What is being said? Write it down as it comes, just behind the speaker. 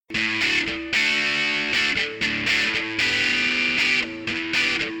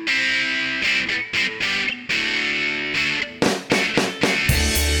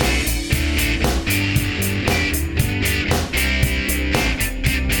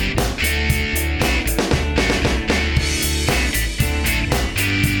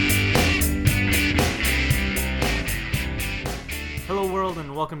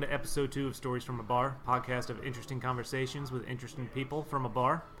welcome to episode 2 of Stories from a Bar, podcast of interesting conversations with interesting people from a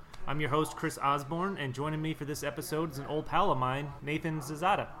bar. I'm your host, Chris Osborne, and joining me for this episode is an old pal of mine, Nathan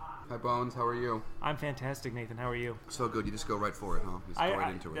Zazada. Hi, Bones. How are you? I'm fantastic, Nathan. How are you? So good. You just go right for it, huh? Just go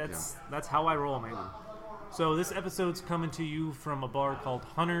right into it. That's how I roll, man. So this episode's coming to you from a bar called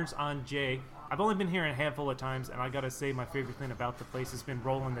Hunters on J. I've only been here a handful of times, and I gotta say my favorite thing about the place has been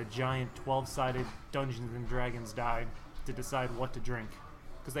rolling the giant 12-sided Dungeons & Dragons die to decide what to drink.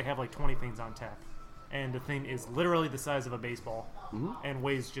 Because they have like 20 things on tap. And the thing is literally the size of a baseball and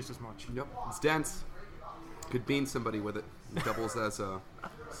weighs just as much. Yep. It's dense. Could bean somebody with it. It doubles as a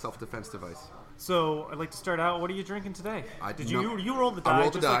self-defense device. So I'd like to start out. What are you drinking today? You rolled the die? I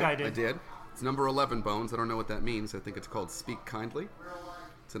rolled the die. Like I did. It's number 11, Bones. I don't know what that means. I think it's called Speak Kindly.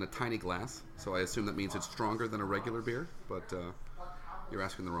 It's in a tiny glass, so I assume that means it's stronger than a regular beer, but you're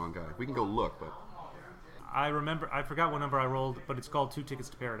asking the wrong guy. We can go look, but... I forgot what number I rolled, but it's called 2 Tickets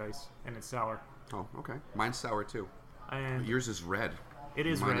to Paradise, and it's sour. Oh, okay. Mine's sour, too. And yours is red. It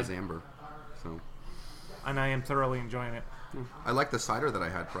is Mine red. is amber. So. And I am thoroughly enjoying it. I like the cider that I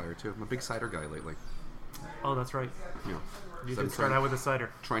had prior, too. I'm a big cider guy lately. Oh, that's right. Yeah. You did start out with a cider.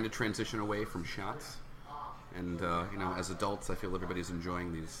 Trying to transition away from shots. And, as adults, I feel everybody's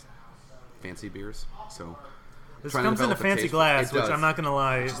enjoying these fancy beers. So... This comes in a fancy glass, which I'm not going to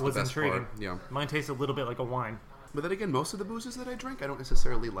lie, was intriguing. Yeah. Mine tastes a little bit like a wine. But then again, most of the boozes that I drink, I don't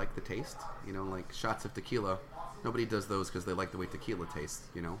necessarily like the taste. Like shots of tequila. Nobody does those because they like the way tequila tastes,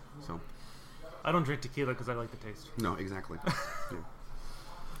 So. I don't drink tequila because I like the taste. No, exactly. Yeah.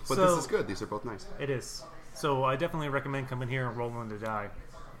 But this is good. These are both nice. It is. So I definitely recommend coming here and rolling the die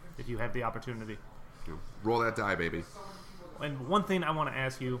if you have the opportunity. Yeah. Roll that die, baby. And one thing I want to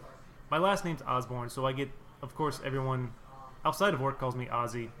ask you, my last name's Osborne, so I get... Of course, everyone outside of work calls me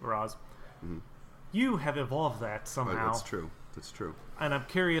Ozzy or Oz. Mm-hmm. You have evolved that somehow. That's true. And I'm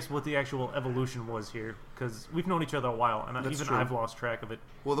curious what the actual evolution was here, because we've known each other a while, and I've lost track of it.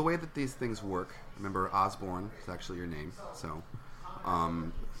 Well, the way that these things work, remember Osborne is actually your name, so I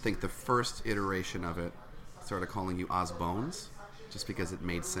think the first iteration of it started calling you Osbones, just because it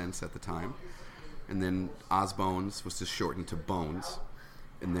made sense at the time. And then Osbones was just shortened to Bones,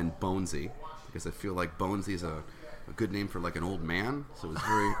 and then Bonesy. Because I feel like Bonesy is a good name for like an old man, so it was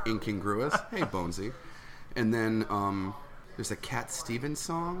very incongruous. Hey, Bonesy. And then there's a Cat Stevens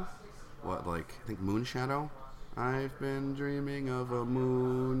song. I think Moonshadow? I've been dreaming of a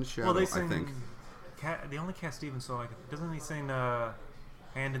moonshadow, well, they sing, I think. The only Cat Stevens song, doesn't he sing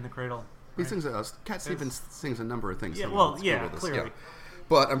Hand in the Cradle? Right? He sings Cat Stevens sings a number of things. Yeah, clearly. Yeah.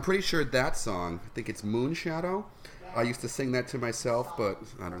 But I'm pretty sure that song, I think it's Moonshadow. I used to sing that to myself, but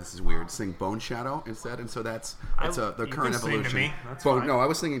I don't know, this is weird. Sing Bone Shadow instead, and so that's the current evolution. Sing to me. That's fine. No, I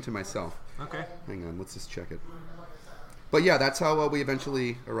was singing to myself. Okay. Hang on, let's just check it. But yeah, that's how we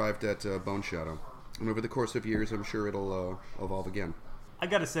eventually arrived at Bone Shadow. And over the course of years, I'm sure it'll evolve again. I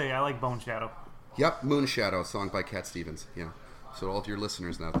gotta say, I like Bone Shadow. Yep, Moon Shadow, song by Cat Stevens. Yeah. So all of your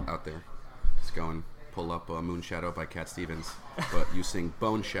listeners now out there, just go and pull up Moon Shadow by Cat Stevens, but you sing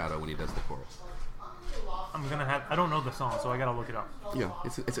Bone Shadow when he does the chorus. I don't know the song, so I gotta look it up. Yeah,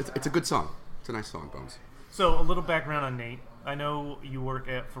 it's a good song. It's a nice song, Bones. So a little background on Nate. I know you work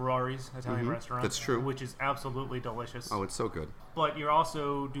at Ferrari's Italian restaurant. That's true. Which is absolutely delicious. Oh, it's so good. But you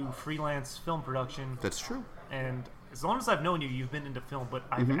also do freelance film production. That's true. And as long as I've known you, you've been into film. But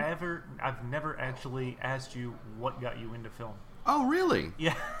I've never actually asked you what got you into film. Oh, really?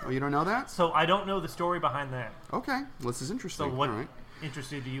 Yeah. Oh, you don't know that? So I don't know the story behind that. Okay. Well, this is interesting. So what All right.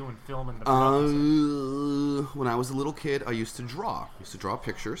 interested you in film and the production? When I was a little kid, I used to draw.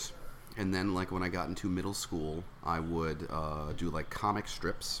 pictures. And then, when I got into middle school, I would do, comic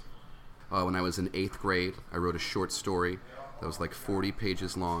strips. When I was in 8th grade, I wrote a short story that was, 40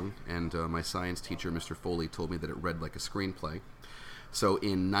 pages long. And my science teacher, Mr. Foley, told me that it read like a screenplay. So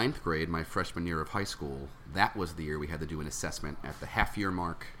in 9th grade, my freshman year of high school, that was the year we had to do an assessment at the half-year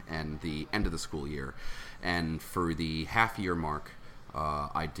mark and the end of the school year. And for the half-year mark,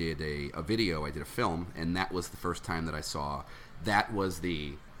 I did a video, I did a film, and that was the first time that I saw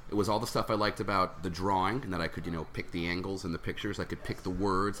it was all the stuff I liked about the drawing, and that I could, pick the angles and the pictures, I could pick the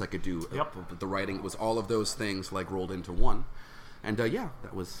words, I could do the writing. It was all of those things rolled into one. And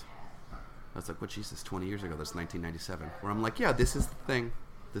that was 20 years ago, that's 1997, where I'm this is the thing.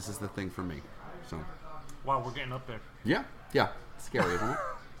 This is the thing for me. So. Wow, we're getting up there. Yeah, it's scary, isn't it?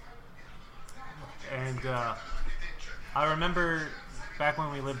 And I remember back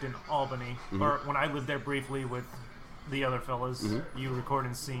when we lived in Albany, or when I lived there briefly with the other fellas, you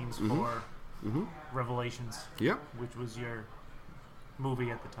recording scenes for Revelations, which was your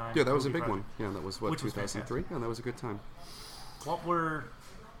movie at the time. Yeah, that was a big one. Yeah, that was 2003. Yeah, that was a good time. What were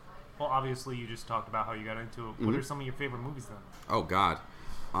Well, obviously, you just talked about how you got into it. What are some of your favorite movies then? Oh God,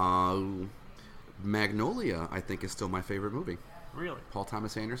 Magnolia, I think, is still my favorite movie. Really? Paul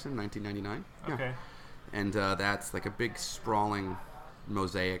Thomas Anderson, 1999. Okay. Yeah. And that's like a big sprawling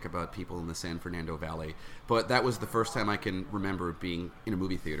mosaic about people in the San Fernando Valley. But that was the first time I can remember being in a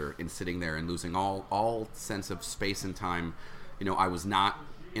movie theater and sitting there and losing all sense of space and time. You know, I was not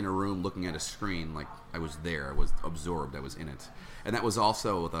in a room looking at a screen. Like, I was there. I was absorbed. I was in it. And that was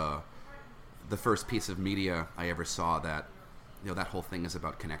also the first piece of media I ever saw that, you know, that whole thing is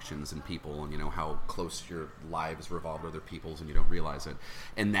about connections and people and, you know, how close your lives revolve to other people's and you don't realize it.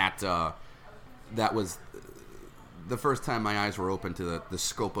 And that was the first time my eyes were open to the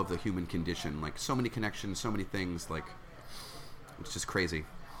scope of the human condition. Like, so many connections, so many things. Like, it's just crazy,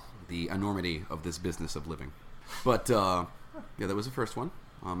 the enormity of this business of living. But yeah, that was the first one.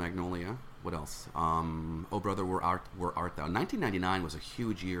 Magnolia. What else? Oh Brother, Where Art Thou? 1999 was a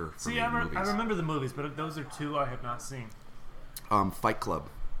huge year for me in movies. I remember the movies, but those are two I have not seen. Fight Club.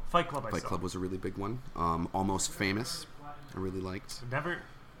 Fight Club I saw. Fight Club was a really big one. Almost Famous, I really liked. Never.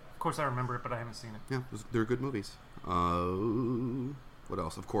 Of course, I remember it, but I haven't seen it. Yeah, they're good movies. What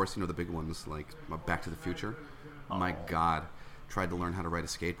else? Of course, you know, the big ones like Back to the Future. Oh. My God. Tried to learn how to ride a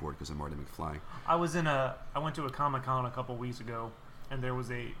skateboard because of Marty McFly. I went to a Comic-Con a couple weeks ago, and there was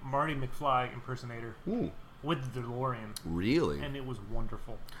a Marty McFly impersonator with the DeLorean. Really? And it was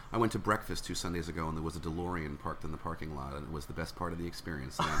wonderful. I went to breakfast 2 Sundays ago, and there was a DeLorean parked in the parking lot, and it was the best part of the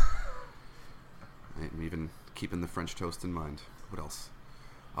experience. I'm even keeping the French toast in mind. What else?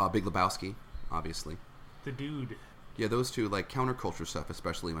 Big Lebowski, obviously. The Dude. Yeah, those two, like, counterculture stuff,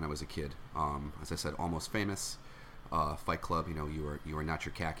 especially when I was a kid. As I said, Almost Famous. Fight Club, you know, you are not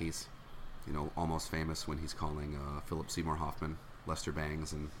your khakis. You know, Almost Famous when he's calling Philip Seymour Hoffman Lester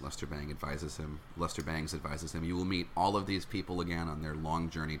Bangs, and Lester Bangs advises him, you will meet all of these people again on their long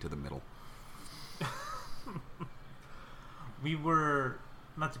journey to the middle. We were,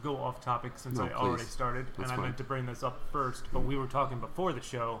 not to go off topic since I already started, and I meant to bring this up first, but we were talking before the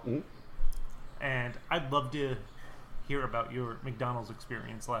show, and I'd love to hear about your McDonald's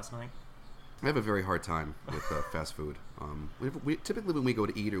experience last night. I have a very hard time with fast food. We typically, when we go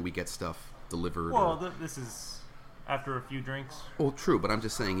to eat or we get stuff delivered. Well, this is after a few drinks. Well, true, but I'm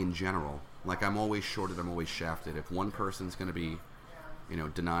just saying in general. Like, I'm always shorted, I'm always shafted. If one person's going to be, you know,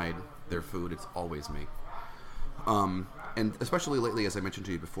 denied their food, it's always me. And especially lately, as I mentioned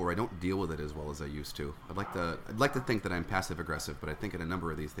to you before, I don't deal with it as well as I used to. I'd like to think that I'm passive aggressive, but I think in a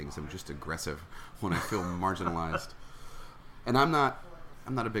number of these things I'm just aggressive when I feel marginalized. And I'm not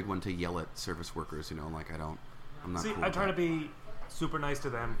a big one to yell at service workers, you know, like I'm not See, cool I with try that. to be super nice to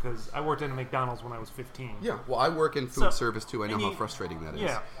them because I worked in a McDonald's when I was 15. Yeah, well, I work in food service too. I know and how frustrating that is.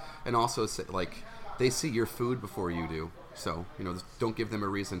 Yeah. And also, like, they see your food before you do, so, you know, don't give them a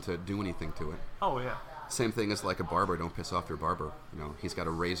reason to do anything to it. Oh, yeah. Same thing as like a barber. Don't piss off your barber. You know, he's got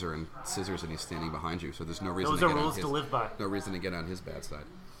a razor and scissors and he's standing behind you, so there's no reason. Those to are get rules on his, to live by. No reason to get on his bad side.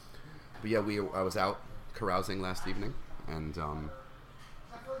 But yeah, I was out carousing last evening, and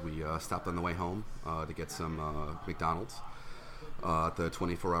we stopped on the way home to get some McDonald's at the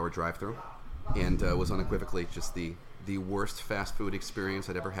 24-hour drive-thru, and was unequivocally just the worst fast food experience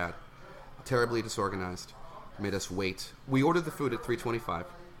I'd ever had. Terribly disorganized. Made us wait. We ordered the food at 3:25.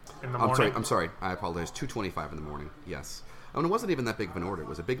 In the morning? I'm sorry. I apologize. 2:25 in the morning. Yes. And it wasn't even that big of an order. It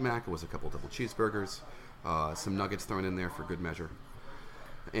was a Big Mac. It was a couple double cheeseburgers, some nuggets thrown in there for good measure,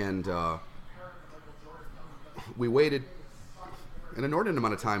 and we waited an inordinate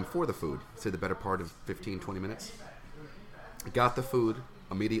amount of time for the food. Say the better part of 15-20 minutes. Got the food.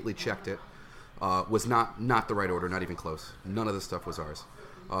 Immediately checked it. Was not the right order. Not even close. None of the stuff was ours.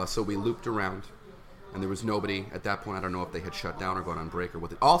 So we looped around. And there was nobody at that point. I don't know if they had shut down or gone on break or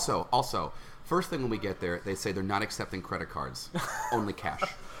what. Also, first thing when we get there, they say they're not accepting credit cards, only cash.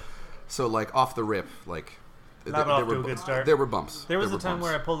 So, like, off the rip, like, Not off to a good start. There were bumps. There was a time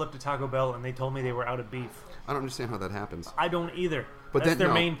where I pulled up to Taco Bell and they told me they were out of beef. I don't understand how that happens. I don't either. But that's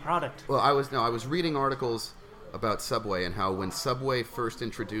their main product. Well, I was reading articles about Subway and how when Subway first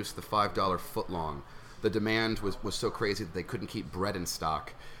introduced the $5 footlong, the demand was so crazy that they couldn't keep bread in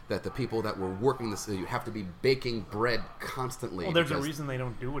stock. That the people that were working this, you have to be baking bread constantly. Well, there's a reason they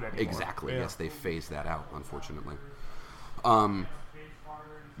don't do it anymore. Exactly. Yeah. Yes, they phased that out, unfortunately.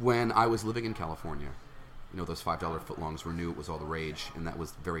 When I was living in California, you know, those $5 footlongs were new. It was all the rage, and that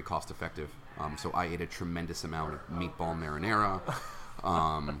was very cost effective. So I ate a tremendous amount of meatball marinara,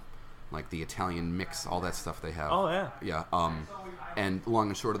 like the Italian mix, all that stuff they have. Oh, yeah. Yeah. And long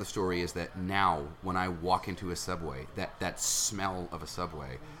and short of the story is that now, when I walk into a Subway, that smell of a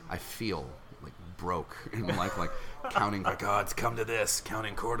Subway, I feel like broke in life, like counting, like, oh, it's come to this,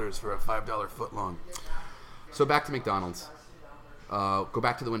 counting quarters for a $5 footlong. So back to McDonald's. Go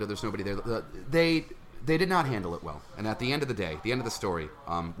back to the window. There's nobody there. They did not handle it well. And at the end of the day, the end of the story,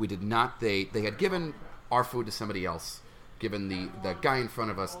 we did not. They had given our food to somebody else. Given the guy in front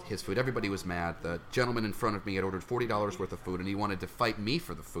of us his food. Everybody was mad. The gentleman in front of me had ordered $40 worth of food, and he wanted to fight me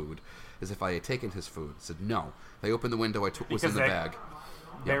for the food, as if I had taken his food. I said no. They opened the window. I took was in the bag.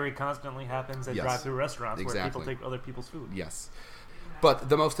 Very constantly happens at drive-through restaurants where people take other people's food. Yes. But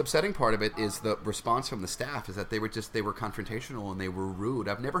the most upsetting part of it is the response from the staff is that they were confrontational and they were rude.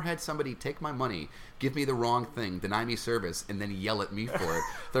 I've never had somebody take my money, give me the wrong thing, deny me service, and then yell at me for it.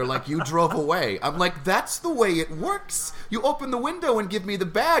 They're like, you drove away. I'm like, that's the way it works. You open the window and give me the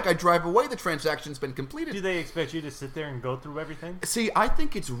bag. I drive away. The transaction's been completed. Do they expect you to sit there and go through everything? See, I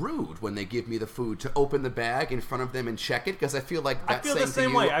think it's rude when they give me the food to open the bag in front of them and check it, because I feel like that's saying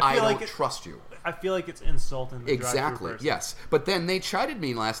to you, I don't trust you. I feel like it's insulting the exactly, yes. But then they chided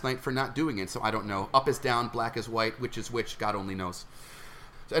me last night for not doing it, so I don't know. Up is down, black is white, which is which, God only knows.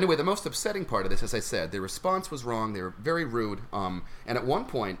 So anyway, the most upsetting part of this, as I said, their response was wrong. They were very rude. And at one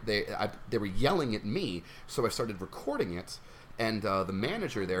point, they were yelling at me, so I started recording it. And the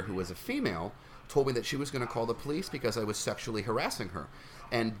manager there, who was a female, told me that she was going to call the police because I was sexually harassing her.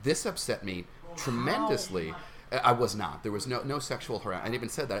 And this upset me tremendously. I was not. There was no sexual harassment. I even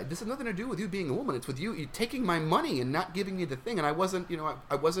said that. This has nothing to do with you being a woman. It's with you taking my money and not giving me the thing. And I wasn't,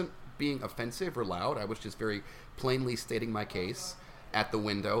 I wasn't being offensive or loud. I was just very plainly stating my case at the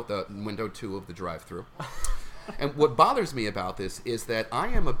window 2 of the drive-thru. And what bothers me about this is that I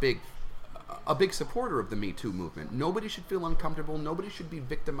am a big supporter of the Me Too movement. Nobody should feel uncomfortable. Nobody should be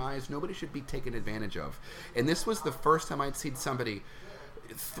victimized. Nobody should be taken advantage of. And this was the first time I'd seen somebody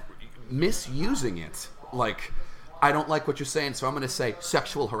misusing it. Like, I don't like what you're saying, so I'm going to say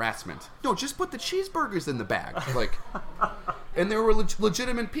sexual harassment. No, just put the cheeseburgers in the bag. Like, and there were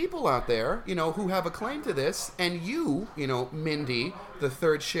legitimate people out there, who have a claim to this, and you, Mindy, the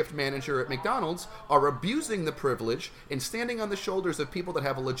third shift manager at McDonald's, are abusing the privilege and standing on the shoulders of people that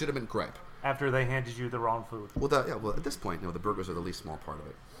have a legitimate gripe. After they handed you the wrong food. Well, at this point, no, the burgers are the least small part of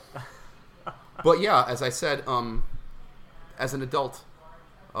it. But yeah, as I said, as an adult,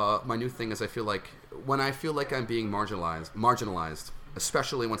 my new thing is I feel like when I feel like I'm being marginalized,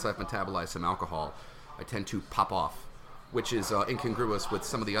 especially once I've metabolized some alcohol, I tend to pop off, which is incongruous with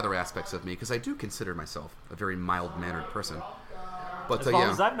some of the other aspects of me, because I do consider myself a very mild-mannered person. But as long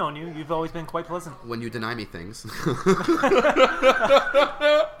as I've known you, you've always been quite pleasant. When you deny me things.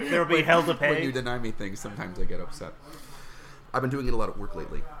 There will be hell to pay. When you deny me things, sometimes I get upset. I've been doing it a lot at work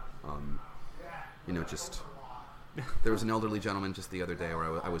lately. There was an elderly gentleman just the other day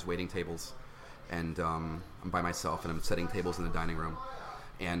where I was waiting tables, and I'm by myself, and I'm setting tables in the dining room.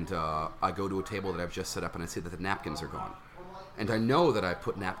 And I go to a table that I've just set up, and I see that the napkins are gone. And I know that I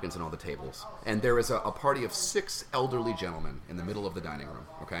put napkins on all the tables. And there is a party of 6 elderly gentlemen in the middle of the dining room,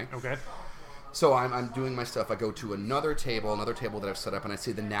 okay? Okay. So I'm doing my stuff. I go to another table that I've set up, and I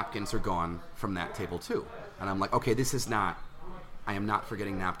see the napkins are gone from that table too. And I'm like, okay, I am not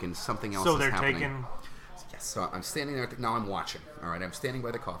forgetting napkins. Something else is happening. So they're taking... Yes, so I'm standing there. Now I'm watching. All right, I'm standing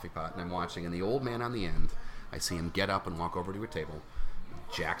by the coffee pot, and I'm watching. And the old man on the end, I see him get up and walk over to a table,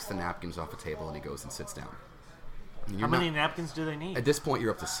 jacks the napkins off a table, and he goes and sits down. How many napkins do they need? At this point,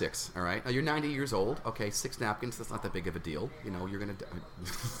 you're up to 6, all right? Now, you're 90 years old. Okay, 6 napkins, that's not that big of a deal. You're going to I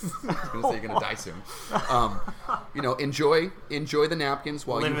was going to say you're going to die soon. Enjoy the napkins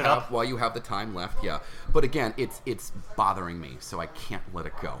while you have the time left, yeah. But again, it's bothering me, so I can't let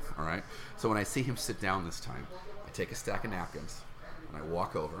it go, all right? So when I see him sit down this time, I take a stack of napkins, and I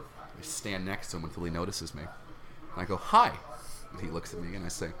walk over. I stand next to him until he notices me. And I go, hi. And he looks at me, and I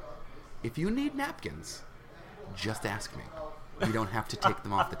say, if you need napkins... just ask me. You don't have to take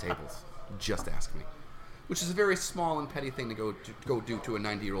them off the tables. Just ask me. Which is a very small and petty thing to go do to a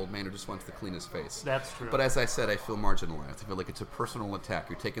 90-year-old man who just wants to clean his face. That's true. But as I said, I feel marginalized. I feel like it's a personal attack.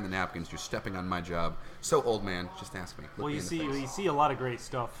 You're taking the napkins. You're stepping on my job. So, old man, just ask me. Well, you see a lot of great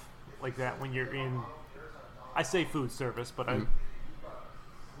stuff like that when you're in, I say food service, but I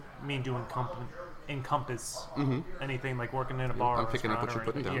mean to encompass anything like working in a bar. I'm picking up what you're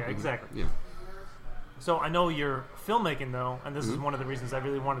putting down. Yeah, exactly. Yeah. So I know your filmmaking, though, and this is one of the reasons I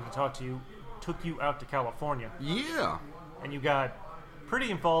really wanted to talk to you, took you out to California. Yeah. And you got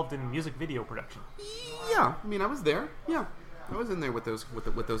pretty involved in music video production. Yeah. I mean, I was there. Yeah. I was in there with those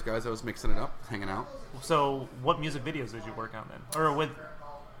guys. I was mixing it up, hanging out. So what music videos did you work on then? Or with...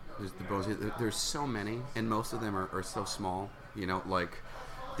 There's so many, and most of them are so small.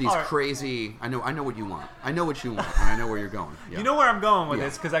 these All right. crazy. I know what you want. I know what you want, and I know where you're going. Yeah. You know where I'm going with Yeah.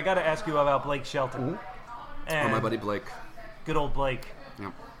 this because I got to ask you about Blake Shelton. Oh, And my buddy Blake. good old Blake.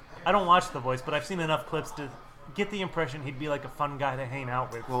 Yep. I don't watch The Voice, but I've seen enough clips to get the impression he'd be like a fun guy to hang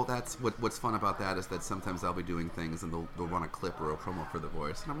out with. Well, that's what's fun about that is that sometimes I'll be doing things and they'll run a clip or a promo for The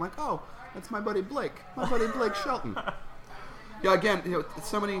Voice, and I'm like, oh, that's my buddy Blake, Blake Shelton. Yeah, again,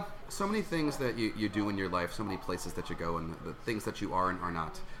 so many things that you do in your life, so many places that you go, and the things that you are and are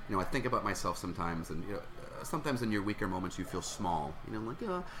not. I think about myself sometimes, and sometimes in your weaker moments you feel small, like,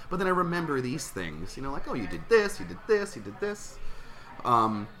 but then I remember these things, like, oh, you did this, you did this, you did this.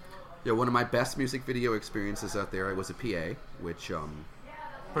 One of my best music video experiences out there, I was a PA, which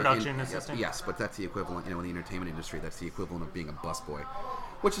Production assistant? Yes, but that's the equivalent, in the entertainment industry, that's the equivalent of being a busboy,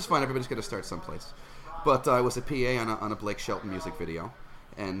 which is fine. Everybody's got to start someplace. But I was a PA on a Blake Shelton music video,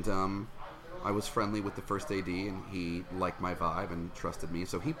 and I was friendly with the first AD, and he liked my vibe and trusted me,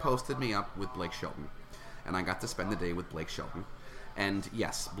 so he posted me up with Blake Shelton, and I got to spend the day with Blake Shelton. And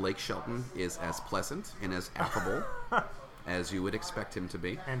yes, Blake Shelton is as pleasant and as affable as you would expect him to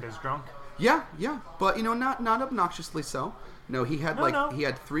be. And as drunk? Yeah, but not obnoxiously so. No, he had he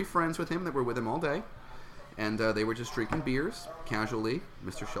had 3 friends with him that were with him all day, and they were just drinking beers casually.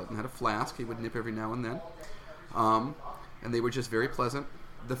 Mr. Shelton had a flask; he would nip every now and then, and they were just very pleasant.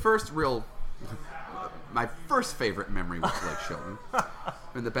 My first favorite memory was Blake Shelton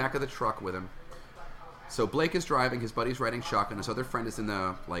in the back of the truck with him. So Blake is driving, his buddy's riding shotgun, his other friend is in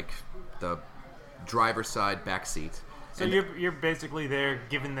the driver's side back seat. So you're basically there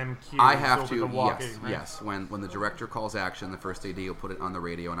giving them cues. I have over to, the walking, yes, right? yes. When the director calls action, the first AD will put it on the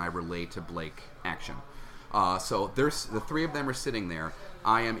radio, and I relay to Blake action. So there's the 3 of them are sitting there.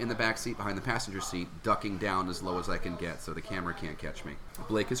 I am in the back seat behind the passenger seat, ducking down as low as I can get so the camera can't catch me.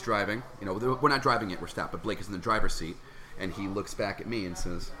 Blake is driving. We're not driving yet, we're stopped, but Blake is in the driver's seat, and he looks back at me and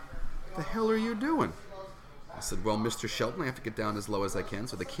says, "What the hell are you doing?" I said, "Well, Mr. Shelton, I have to get down as low as I can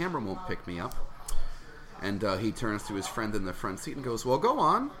so the camera won't pick me up." And he turns to his friend in the front seat and goes, "Well, go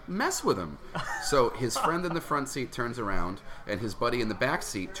on, mess with him." So his friend in the front seat turns around, and his buddy in the back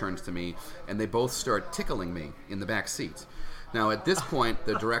seat turns to me, and they both start tickling me in the back seat. Now, at this point,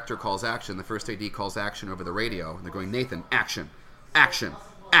 the director calls action. The first AD calls action over the radio. And they're going, "Nathan, action, action,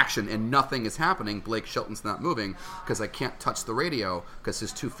 action," and nothing is happening. Blake Shelton's not moving because I can't touch the radio because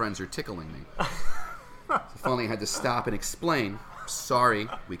his 2 friends are tickling me. So finally, I had to stop and explain. "Sorry,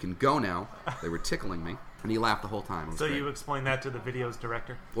 we can go now. They were tickling me." And he laughed the whole time. It was So great. you explained that to the video's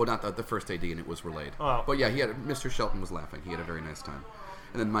director? Well, not the first AD, and it was relayed. Oh. But yeah, Mr. Shelton was laughing. He had a very nice time.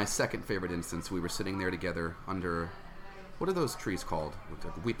 And then my second favorite instance, we were sitting there together under, what are those trees called?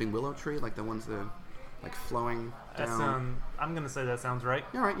 The weeping willow tree? Like the ones that like flowing down? I'm going to say that sounds right.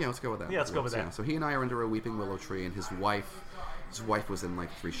 All right, yeah, let's go with that. Yeah, let's go with that. Yeah. So he and I are under a weeping willow tree, and his wife was in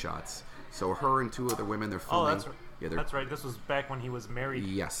like 3 shots. So her and 2 other women, they're filming. Oh, that's right. Yeah, That's right. This was back when he was married.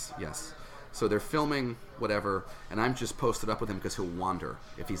 Yes. So they're filming whatever, and I'm just posted up with him because he'll wander.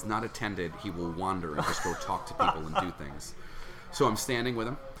 If he's not attended, he will wander and just go talk to people and do things. So I'm standing with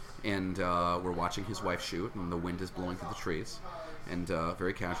him, and we're watching his wife shoot, and the wind is blowing through the trees. And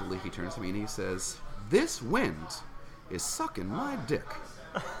very casually, he turns to me and he says, "This wind is sucking my dick."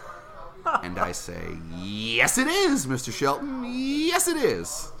 And I say, "Yes, it is, Mr. Shelton. Yes, it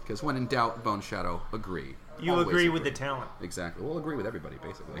is." Because when in doubt, Bone Shadow, agree. You Always agree with the talent. Exactly. We'll agree with everybody,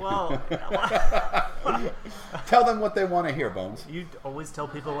 basically. Well, Tell them what they want to hear, Bones. you always tell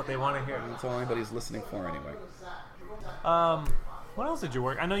people what they want to hear. That's all anybody's listening for anyway. What else did you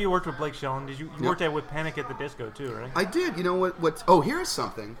work? I know you worked with Blake Shelton. Did you worked with Panic at the Disco too, right? I did. You know what? Oh, here's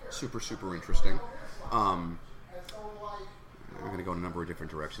something super, super interesting. We're going to go in a number of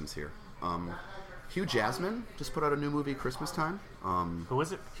different directions here. Hugh Jackman just put out a new movie, Christmas time. Who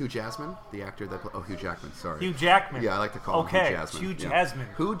is it? Hugh Jackman, the actor that... Hugh Jackman, sorry. Hugh Jackman. Yeah, I like to call him Hugh Jackman. Hugh Yeah. Jackman.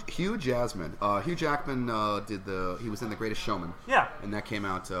 Hugh Jackman. Hugh Jackman he was in The Greatest Showman. Yeah. And that came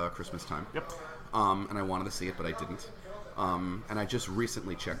out Christmas time. Yep. And I wanted to see it, but I didn't. And I just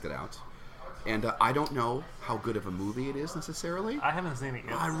recently checked it out. And I don't know how good of a movie it is necessarily. I haven't seen it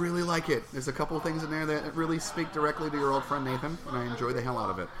yet. I really like it. There's a couple of things in there that really speak directly to your old friend Nathan, and I enjoy the hell out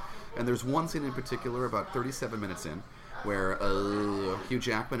of it. And there's one scene in particular, about 37 minutes in, where Hugh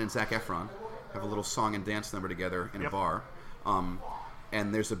Jackman and Zac Efron have a little song and dance number together in a bar.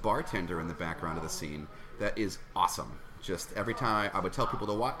 And there's a bartender in the background of the scene that is awesome. Just every time I would tell people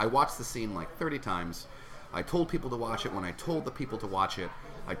to watch, I watched the scene like 30 times. I told people to watch it. When I told the people to watch it,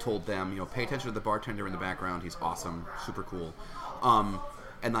 I told them, pay attention to the bartender in the background. He's awesome, super cool.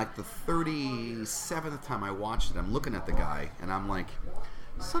 And like the 37th time I watched it, I'm looking at the guy, and I'm like,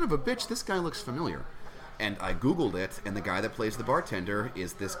 son of a bitch, this guy looks familiar. And I Googled it, and the guy that plays the bartender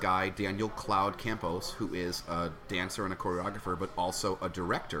is this guy, Daniel Cloud Campos, who is a dancer and a choreographer, but also a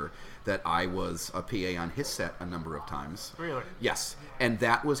director that I was a PA on his set a number of times. Really? Yes. And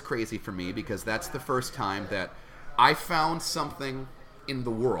that was crazy for me because that's the first time that I found something in the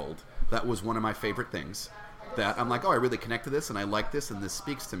world that was one of my favorite things. That I'm like, oh, I really connect to this, and I like this, and this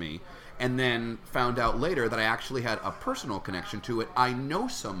speaks to me. And then found out later that I actually had a personal connection to it. I know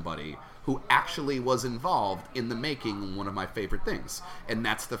somebody who actually was involved in the making of one of my favorite things. And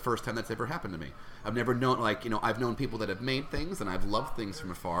that's the first time that's ever happened to me. I've never known, like, I've known people that have made things, and I've loved things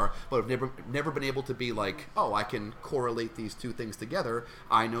from afar, but I've never been able to be like, oh, I can correlate these two things together.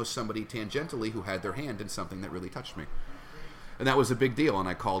 I know somebody tangentially who had their hand in something that really touched me. And that was a big deal, and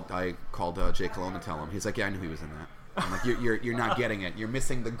I called Jay Cologne to tell him. He's like, yeah, I knew he was in that. I'm like, you're not getting it. You're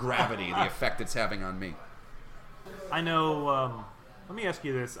missing the gravity, the effect it's having on me. I know, let me ask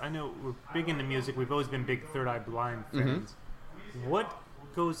you this. I know we're big into music. We've always been big Third Eye Blind fans. Mm-hmm. What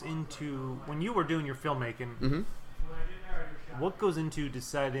goes into, when you were doing your filmmaking, mm-hmm. what goes into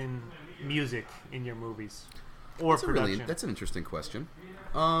deciding music in your movies or production? That's an interesting question.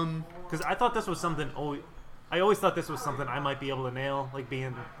 Because I thought this was something, I always thought this was something I might be able to nail, like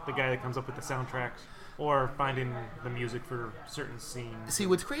being the guy that comes up with the soundtracks. Or finding the music for certain scenes. See,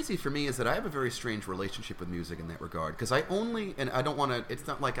 what's crazy for me is that I have a very strange relationship with music in that regard. Because and I don't want to, it's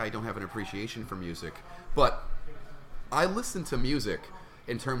not like I don't have an appreciation for music, but I listen to music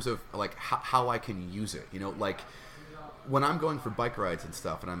in terms of, like, how I can use it. Like, when I'm going for bike rides and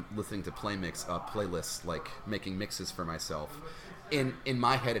stuff, and I'm listening to playlists, like, making mixes for myself, in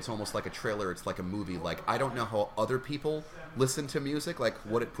my head, it's almost like a trailer. It's like a movie. Like, I don't know how other people listen to music, like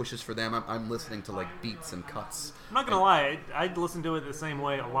what it pushes for them. I'm listening to, like, beats and cuts. I'm not gonna lie, I listen to it the same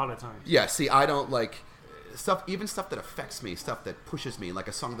way a lot of times. Yeah, see, I don't like stuff that affects me, stuff that pushes me, like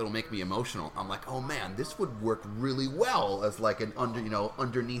a song that'll make me emotional. I'm like, oh man, this would work really well as like an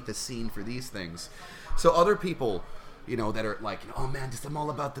underneath the scene for these things. So other people, that are like, oh man, just I'm all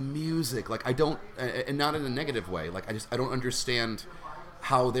about the music. Like, I don't, and not in a negative way. Like, I don't understand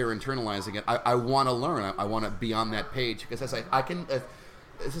how they're internalizing it. I want to learn. I want to be on that page because as I can.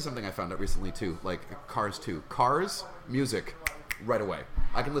 This is something I found out recently too. Like Cars 2, music, right away.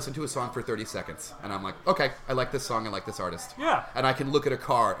 I can listen to a song for 30 seconds, and I'm like, okay, I like this song. I like this artist. Yeah. And I can look at a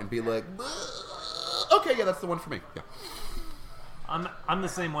car and be like, okay, yeah, that's the one for me. Yeah. I'm the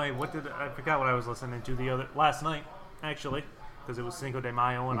same way. I forgot what I was listening to last night. Actually, because it was Cinco de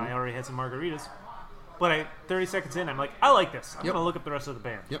Mayo and I already had some margaritas. But 30 seconds in, I'm like, I like this. I'm going to look up the rest of the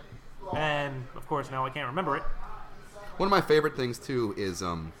band. Yep. And, of course, now I can't remember it. One of my favorite things, too, is,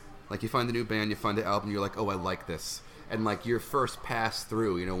 like, you find a new band, you find an album, you're like, oh, I like this. And, like, your first pass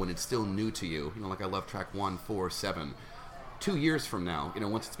through, when it's still new to you, like, I love track 1, 4, 7. 2 years from now,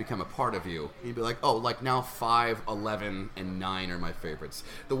 once it's become a part of you, you'd be like, oh, like now 5, 11, and 9 are my favorites.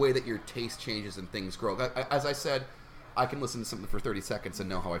 The way that your taste changes and things grow. As I said, I can listen to something for 30 seconds and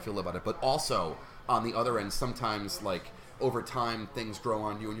know how I feel about it. But also, on the other end, sometimes, like, over time, things grow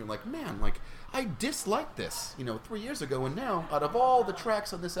on you and you're like, man, like, I dislike this, 3 years ago. And now, out of all the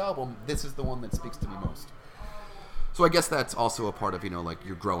tracks on this album, this is the one that speaks to me most. So I guess that's also a part of, like,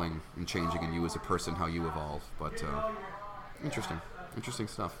 you're growing and changing and you as a person, how you evolve. But, interesting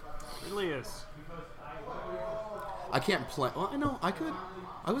stuff. It really is. I can't play, well, I know, I could.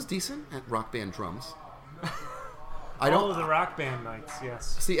 I was decent at Rock Band drums. The Rock Band nights,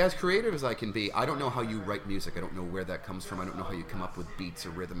 yes. See, as creative as I can be, I don't know how you write music. I don't know where that comes from. I don't know how you come up with beats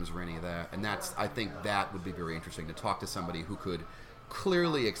or rhythms or any of that. And I think that would be very interesting to talk to somebody who could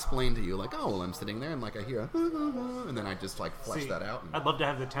clearly explain to you, like, oh, well, I'm sitting there and, like, I hear and then I just, like, flesh that out. I'd love to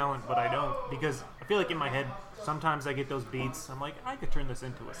have the talent, but I don't, because I feel like in my head, sometimes I get those beats. I'm like, I could turn this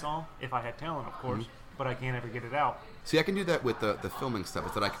into a song if I had talent, of course, but I can't ever get it out. See, I can do that with the filming stuff.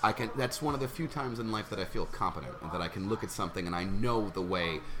 Is that I can. That's one of the few times in life that I feel competent and that I can look at something and I know the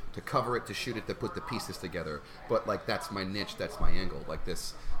way to cover it, to shoot it, to put the pieces together. But, like, that's my niche. That's my angle. Like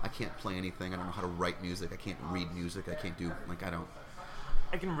this, I can't play anything. I don't know how to write music. I can't read music. I can't do, like, I don't.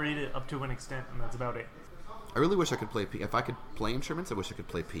 I can read it up to an extent, and that's about it. I really wish I could play. If I could play instruments, I wish I could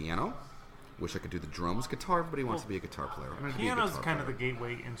play piano. Wish I could do the drums, guitar. Everybody wants to be a guitar player. Piano's kind of the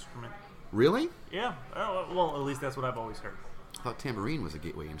gateway instrument. Really? Yeah. Well, at least that's what I've always heard. I thought tambourine was a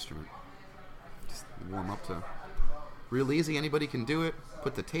gateway instrument. Just warm up to. Real easy. Anybody can do it.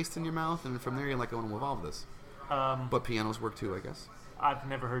 Put the taste in your mouth, and from there you're like, I want to evolve this. But pianos work too, I guess. I've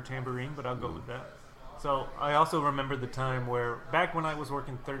never heard tambourine, but I'll go with that. So I also remember the time where, back when I was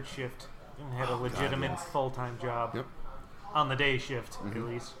working third shift and had a legitimate full-time job, on the day shift at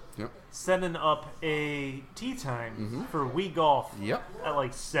least, setting up a tea time for Wii Golf at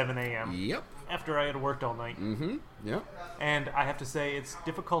like 7 a.m. after I had worked all night. Mm-hmm. Yeah. And I have to say, it's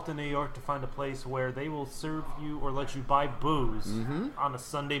difficult in New York to find a place where they will serve you or let you buy booze on a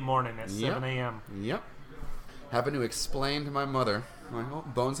Sunday morning at 7 a.m. Yep. Having to explain to my mother,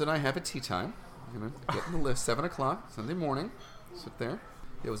 Bones and I have a tea time. Get in the list, 7 o'clock, Sunday morning. Sit there.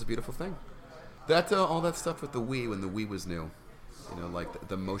 It was a beautiful thing. That all that stuff with the Wii when the Wii was new. Like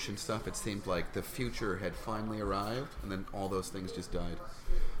the motion stuff, it seemed like the future had finally arrived, and then all those things just died.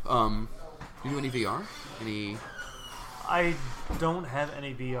 You do any VR? I don't have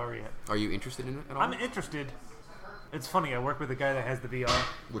any VR yet. Are you interested in it at all? I'm interested. It's funny, I work with a guy that has the VR.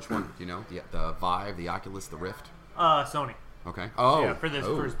 Which one? Do you know? The Vive, the Oculus, the Rift? Sony. Okay. Oh. Yeah, for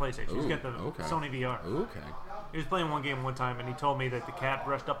his PlayStation. He's got the Sony VR. Okay. He was playing one game one time, and he told me that the cat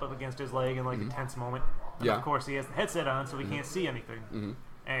brushed up against his leg in a tense moment. And of course, he has the headset on, so he can't see anything.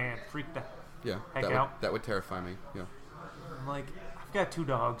 And freaked the heck out. That would terrify me. Yeah. I'm like, I've got 2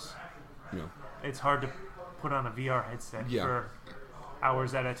 dogs. Yeah. It's hard to put on a VR headset for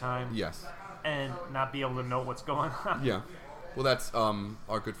hours at a time. Yes. And not be able to know what's going on. Yeah. Well, that's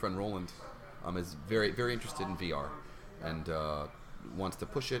our good friend Roland is very, very interested in VR, and wants to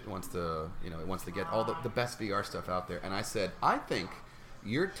push it, wants to get all the best VR stuff out there. And I said, I think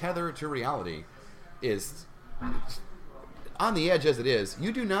your tether to reality is on the edge as it is.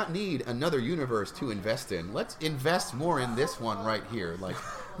 You do not need another universe to invest in. Let's invest more in this one right here. Like,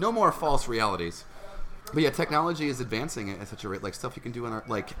 no more false realities. But yeah, technology is advancing at such a rate. Like, stuff you can do in our...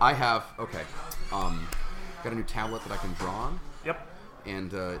 Like, I have... Okay. Got a new tablet that I can draw on. Yep.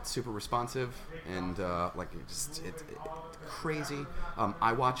 And it's super responsive. And, it's crazy.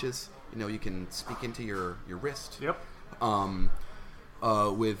 iWatches. You can speak into your wrist. Yep.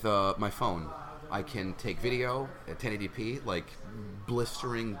 With my phone, I can take video at 1080p, like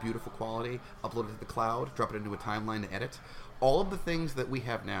blistering, beautiful quality, upload it to the cloud, drop it into a timeline to edit. All of the things that we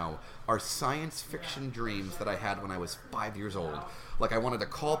have now are science fiction dreams that I had when I was 5 years old. Like, I wanted to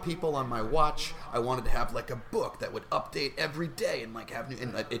call people on my watch. I wanted to have, like, a book that would update every day and, like, have new...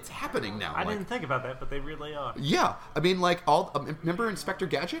 And it's happening now. I didn't think about that, but they really are. Yeah. I mean, like, remember Inspector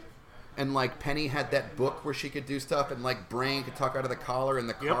Gadget? And, like, Penny had that book where she could do stuff, and, like, Brain could talk out of the collar, and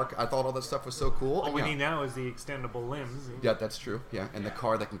the car... I thought all that stuff was so cool. All we need now is the extendable limbs. Yeah, that's true. Yeah, and the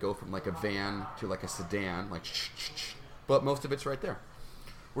car that can go from, like, a van to, like, a sedan. Like, but most of it's right there.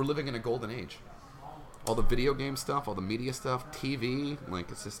 We're living in a golden age. All the video game stuff, all the media stuff, TV,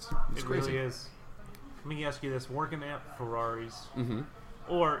 like, it's crazy. It really is. Let me ask you this. Working at Ferraris,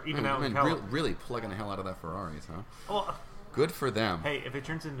 or even out in California... really plugging the hell out of that Ferraris, huh? Well, good for them. Hey, if it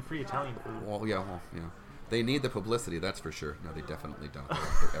turns into free Italian food... Well, yeah. They need the publicity, that's for sure. No, they definitely don't.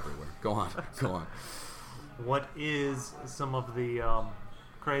 They're everywhere. Go on. What is some of the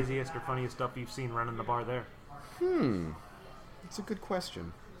craziest or funniest stuff you've seen running the bar there? That's a good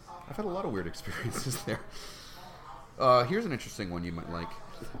question. I've had a lot of weird experiences there. Here's an interesting one you might like.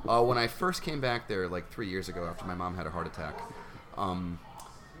 When I first came back there, like 3 years ago after my mom had a heart attack,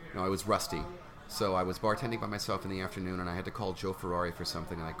 I was rusty. So I was bartending by myself in the afternoon, and I had to call Joe Ferrari for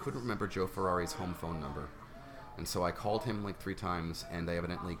something, and I couldn't remember Joe Ferrari's home phone number. And so I called him like 3 times, and I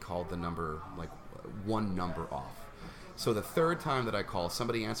evidently called the number, like, one number off. So the third time that I call,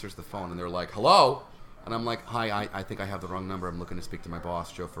 somebody answers the phone, and they're like, hello? And I'm like, hi, I think I have the wrong number. I'm looking to speak to my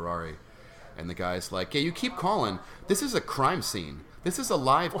boss, Joe Ferrari. And the guy's like, yeah, you keep calling. This is a crime scene. This is a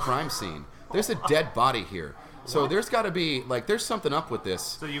live crime scene. There's a dead body here. So there's got to be, like, there's something up with this.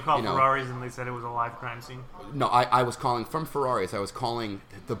 So you called Ferraris and they said it was a live crime scene? No, I was calling from Ferraris. I was calling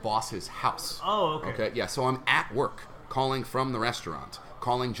the boss's house. Oh, okay. Okay, yeah, so I'm at work, calling from the restaurant,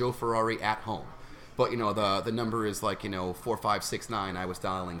 calling Joe Ferrari at home. But, the number is, like, 4569. I was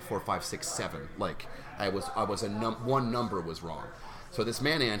dialing 4567. Like, one number was wrong. So this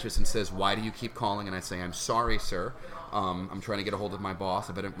man answers and says, why do you keep calling? And I say, I'm sorry, sir. I'm trying to get a hold of my boss.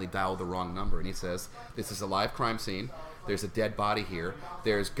 I've evidently dialed the wrong number. And he says, this is a live crime scene. There's a dead body here.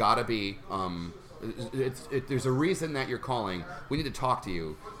 There's got to be... there's a reason that you're calling. We need to talk to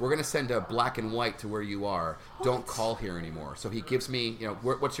you. We're going to send a black and white to where you are. Don't call here anymore. So he gives me,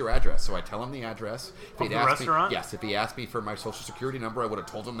 what's your address? So I tell him the address. Of the restaurant? Yes. If he asked me for my social security number, I would have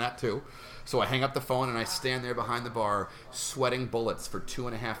told him that too. So I hang up the phone and I stand there behind the bar, sweating bullets for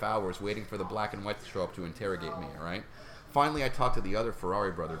 2.5 hours, waiting for the black and white to show up to interrogate me. All right. Finally, I talked to the other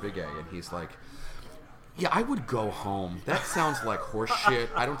Ferrari brother, Big A, and he's like, yeah, I would go home. That sounds like horse shit.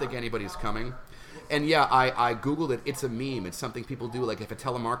 I don't think anybody's coming. And yeah, I Googled it. It's a meme. It's something people do. Like, if a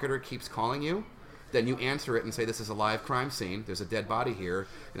telemarketer keeps calling you, then you answer it and say, this is a live crime scene. There's a dead body here.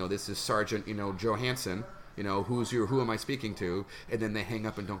 This is Sergeant, Johansson. Who am I speaking to? And then they hang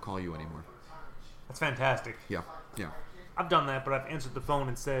up and don't call you anymore. That's fantastic. Yeah. I've done that, but I've answered the phone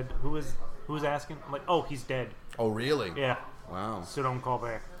and said, who is Who's asking? I'm like, oh, he's dead. Oh, really? Yeah. Wow. So don't call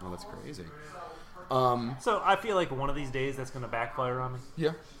back. Oh, that's crazy. So I feel like one of these days that's going to backfire on me.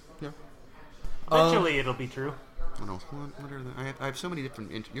 Yeah. Yeah. Eventually it'll be true. What else? What are the, I have so many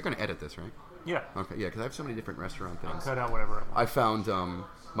different... You're going to edit this, right? Yeah. Okay, yeah, because I have so many different restaurant things. Cut out whatever I want. I found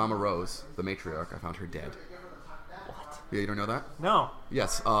Mama Rose, the matriarch. I found her dead. What? Yeah, you don't know that? No.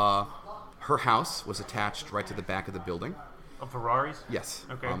 Yes. Her house was attached right to the back of the building. Of Ferraris? Yes.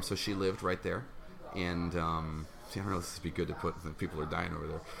 Okay. So she lived right there. And, see, I don't know if this would be good to put... People are dying over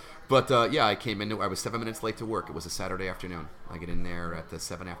there. But, yeah, I came in. I was 7 minutes late to work. It was a Saturday afternoon. I get in there at the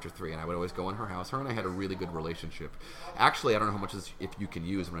 7 after 3, and I would always go in her house. Her and I had a really good relationship. Actually, I don't know how much if you can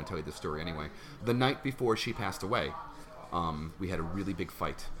use when I tell you this story anyway. The night before she passed away, we had a really big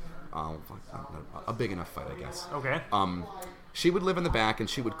fight. A big enough fight, I guess. Okay. She would live in the back, and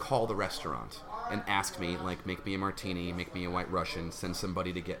she would call the restaurant and ask me, like, make me a martini, make me a white Russian, send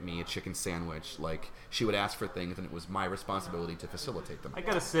somebody to get me a chicken sandwich. Like, she would ask for things, and it was my responsibility to facilitate them. I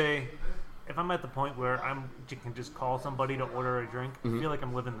gotta say, if I'm at the point where you can just call somebody to order a drink, I feel like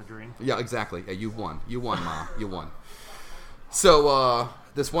I'm living the dream. Yeah, exactly. Yeah, you won. You won, Ma. You won. So,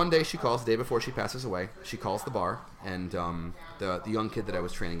 this one day she calls, the day before she passes away, she calls the bar, and the young kid that I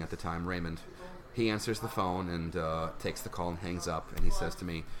was training at the time, Raymond, he answers the phone and takes the call and hangs up, and he says to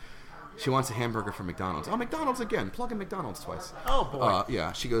me, she wants a hamburger from McDonald's. Oh, McDonald's again. Plug in McDonald's twice. Oh, boy.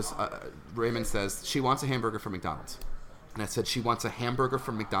 Yeah, she goes, Raymond says, she wants a hamburger from McDonald's. And I said, she wants a hamburger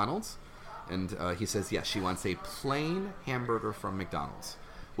from McDonald's? And he says, yes, she wants a plain hamburger from McDonald's,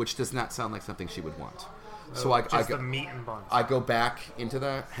 which does not sound like something she would want. So I Just go, the meat and buns. I go back into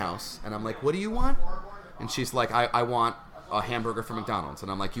the house, and I'm like, what do you want? And she's like, I want a hamburger from McDonald's.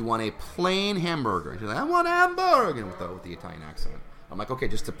 And I'm like, you want a plain hamburger? And she's like, I want a hamburger, with the Italian accent. I'm like, okay,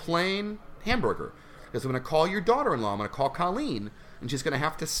 just a plain hamburger. Because I'm going to call your daughter-in-law. I'm going to call Colleen, and she's going to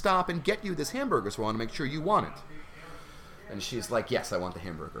have to stop and get you this hamburger, so I want to make sure you want it. And she's like, yes, I want the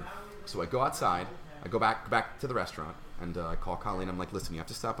hamburger. So I go outside. I go back to the restaurant, and I call Colleen. I'm like, listen, you have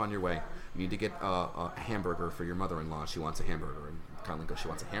to stop on your way. You need to get a hamburger for your mother-in-law. She wants a hamburger. And Colleen goes, she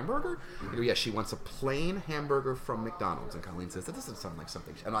wants a hamburger? I go, yes, she wants a plain hamburger from McDonald's. And Colleen says, that doesn't sound like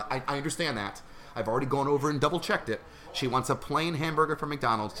something. And I understand that. I've already gone over and double-checked it. She wants a plain hamburger from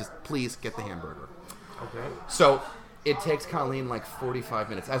McDonald's. Just please get the hamburger. Okay. So it takes Colleen like 45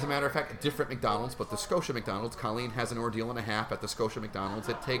 minutes. As a matter of fact, different McDonald's, but the Scotia McDonald's, Colleen has an ordeal and a half at the Scotia McDonald's.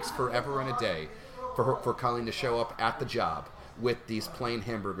 It takes forever and a day for Colleen to show up at the job with these plain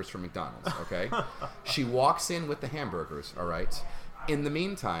hamburgers from McDonald's, okay? She walks in with the hamburgers, all right? In the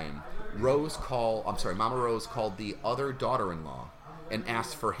meantime, Mama Rose called the other daughter-in-law and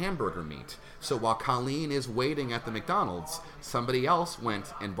asked for hamburger meat. So while Colleen is waiting at the McDonald's, somebody else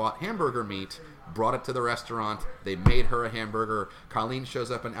went and bought hamburger meat, brought it to the restaurant. They made her a hamburger. Colleen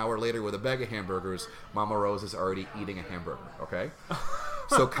shows up an hour later with a bag of hamburgers. Mama Rose is already eating a hamburger, okay?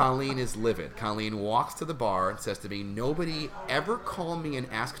 So Colleen is livid. Colleen walks to the bar and says to me, nobody ever call me and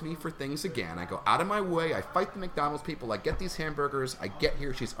ask me for things again. I go out of my way. I fight the McDonald's people. I get these hamburgers. I get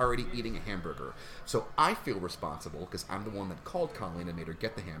here. She's already eating a hamburger. So I feel responsible because I'm the one that called Colleen and made her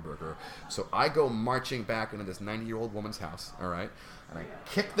get the hamburger. So I go marching back into this 90-year-old woman's house, all right? And I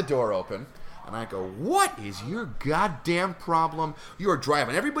kick the door open. And I go, what is your goddamn problem? You are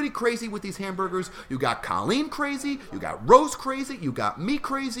driving everybody crazy with these hamburgers. You got Colleen crazy. You got Rose crazy. You got me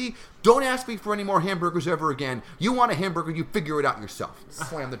crazy. Don't ask me for any more hamburgers ever again. You want a hamburger, you figure it out yourself.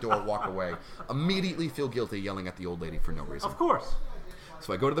 Slam the door, walk away. Immediately feel guilty yelling at the old lady for no reason. Of course.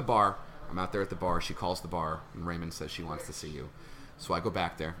 So I go to the bar. I'm out there at the bar. She calls the bar, and Raymond says she wants to see you. So I go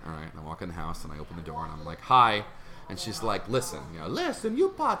back there. All right. I walk in the house, and I open the door, and I'm like, hi. And she's like, listen, you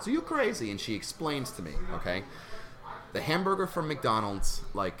pots, are you crazy? And she explains to me, okay, the hamburger from McDonald's,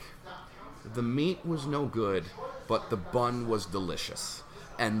 like, the meat was no good, but the bun was delicious.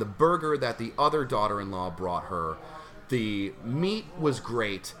 And the burger that the other daughter-in-law brought her, the meat was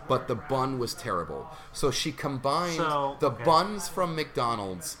great, but the bun was terrible. So she combined buns from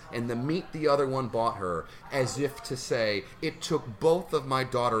McDonald's and the meat the other one bought her as if to say, it took both of my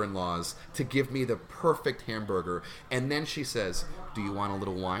daughter-in-laws to give me the perfect hamburger. And then she says, do you want a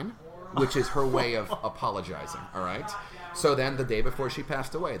little wine? Which is her way of apologizing, all right? So then the day before she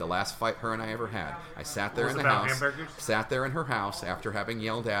passed away, the last fight her and I ever had, I sat there in the house, sat there in her house after having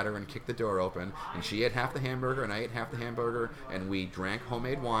yelled at her and kicked the door open, and she ate half the hamburger and I ate half the hamburger, and we drank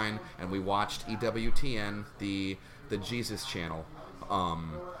homemade wine, and we watched EWTN, the Jesus channel,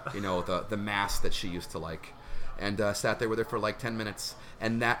 the mass that she used to like, and sat there with her for like 10 minutes,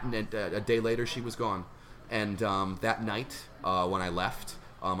 and a day later she was gone. And that night, when I left,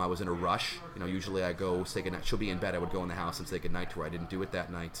 I was in a rush. Usually I go say goodnight. She'll be in bed. I would go in the house and say goodnight to her. I didn't do it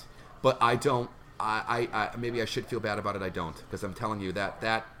that night. But I don't. I maybe I should feel bad about it. I don't, because I'm telling you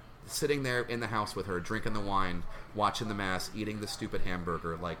that sitting there in the house with her, drinking the wine, watching the mass, eating the stupid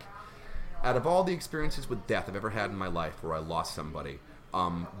hamburger, like, out of all the experiences with death I've ever had in my life where I lost somebody,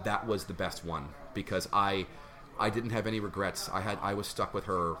 that was the best one, because I didn't have any regrets. I was stuck with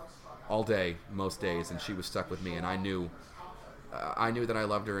her all day, most days, and she was stuck with me, and I knew that I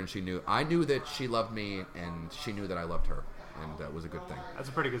loved her, and I knew that she loved me, and she knew that I loved her, and that was a good thing. That's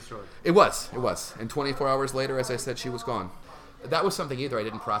a pretty good story. It was. And 24 hours later, as I said, she was gone. That was something either. I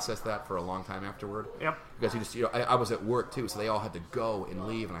didn't process that for a long time afterward. Yep. Because I was at work too, so they all had to go and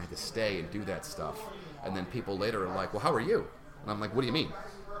leave, and I had to stay and do that stuff. And then people later are like, "Well, how are you?" And I'm like, "What do you mean?"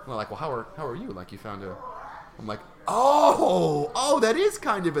 And they're like, "Well, how are you? Like, you found a..." I'm like, "Oh, that is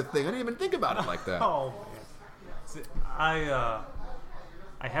kind of a thing. I didn't even think about it like that." Oh, see, I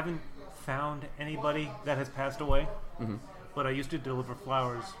haven't found anybody that has passed away, but I used to deliver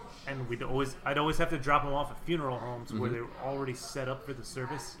flowers, and I'd always have to drop them off at funeral homes where they were already set up for the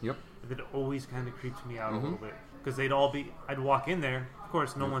service. Yep. And it always kind of creeped me out a little bit, because I'd walk in there. Of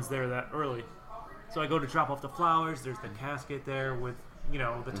course, no one's there that early, so I go to drop off the flowers. There's the casket there with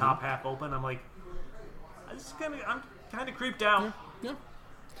the top half open. I'm like, I'm kind of creeped out. Yeah.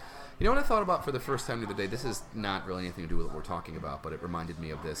 You know what I thought about for the first time the other day? This is not really anything to do with what we're talking about, but it reminded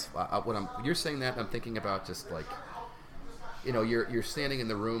me of this. You're saying that, I'm thinking about just like, you're standing in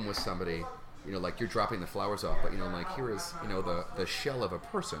the room with somebody, like you're dropping the flowers off, but like here is, the shell of a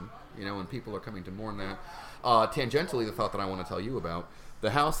person, and people are coming to mourn that. Tangentially, the thought that I want to tell you about,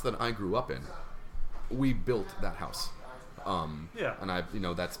 the house that I grew up in, we built that house. Yeah.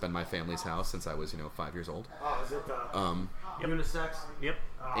 And that's been my family's house since I was, 5 years old. Oh, is it unisex? Yep.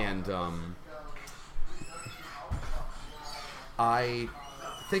 And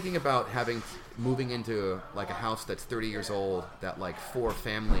thinking about moving into like a house that's 30 years old that like 4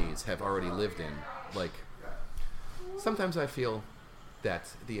 families have already lived in, like sometimes I feel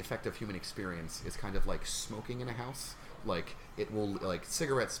that the effect of human experience is kind of like smoking in a house. Like it will, like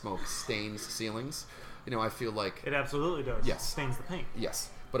cigarette smoke stains ceilings. I feel like It absolutely does. Yes. Stains the paint. yes,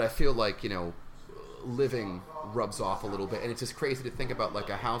 but I feel like living rubs off a little bit, and it's just crazy to think about like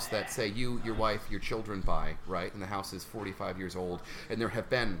a house that say you, your wife, your children buy, right, and the house is 45 years old, and there have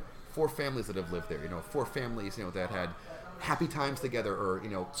been 4 families that have lived there, 4 families that had happy times together, or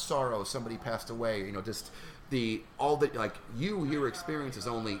sorrow, somebody passed away, just your experience is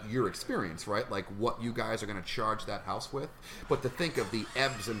only your experience, right? Like what you guys are going to charge that house with, but to think of the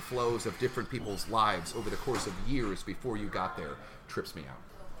ebbs and flows of different people's lives over the course of years before you got there trips me out.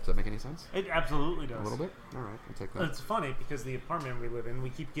 Does that make any sense? It absolutely does. A little bit? All right, I'll take that. It's funny because the apartment we live in,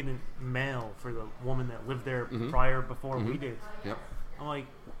 we keep getting mail for the woman that lived there before we did. Yep. I'm like,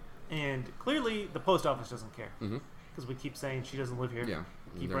 and clearly the post office doesn't care because we keep saying she doesn't live here. Yeah.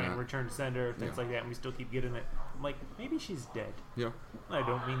 Keep They're writing not. return to sender, things Yeah. like that, and we still keep getting it. I'm like, maybe she's dead. Yeah. I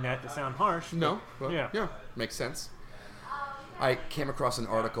don't mean that to sound harsh. No. But, yeah. Makes sense. I came across an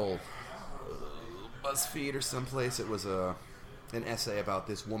article, BuzzFeed or someplace. It was an essay about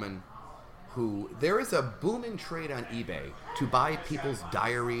this woman who, there is a booming trade on eBay to buy people's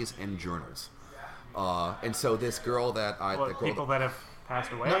diaries and journals. And so this girl that People that have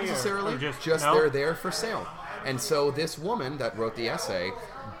passed away? not necessarily, or just no? they're there for sale. And so this woman that wrote the essay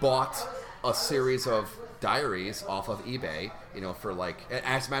bought a series of diaries off of eBay, for like,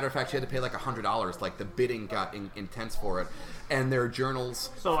 as a matter of fact, she had to pay like $100. Like the bidding got intense for it. And their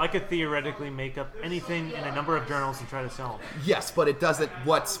journals. So I could theoretically make up anything in a number of journals and try to sell them. Yes, but it doesn't.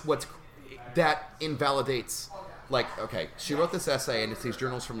 What's that invalidates. Like, okay, she wrote this essay, and it's these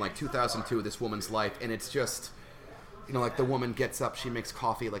journals from like 2002, this woman's life, and it's just, like the woman gets up, she makes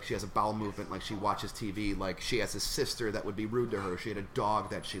coffee, like she has a bowel movement, like she watches TV, like she has a sister that would be rude to her, she had a dog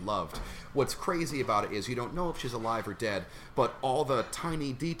that she loved. What's crazy about it is you don't know if she's alive or dead, but all the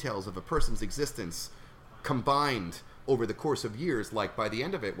tiny details of a person's existence combined over the course of years, like by the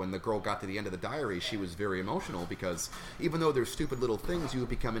end of it, when the girl got to the end of the diary, she was very emotional because even though they're stupid little things, you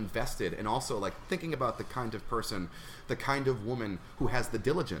become invested, and also like thinking about the kind of person, the kind of woman who has the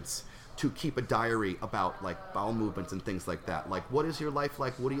diligence to keep a diary about like bowel movements and things like that. Like, what is your life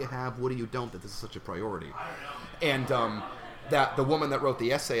like? What do you have? What do you don't? That this is such a priority. And that the woman that wrote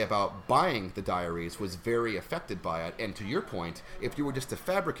the essay about buying the diaries was very affected by it. And to your point, if you were just to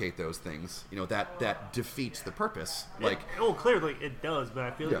fabricate those things, that defeats the purpose. Like, Clearly it does, but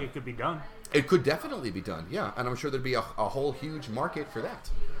I feel like Yeah. it could be done. it could definitely be done, yeah. And I'm sure there'd be a whole huge market for that.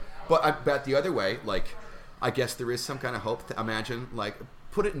 But I bet the other way, like, I guess there is some kind of hope to imagine, like,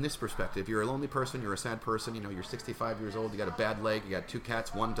 put it in this perspective. You're a lonely person, you're a sad person, you're 65 years old, you got a bad leg, you got 2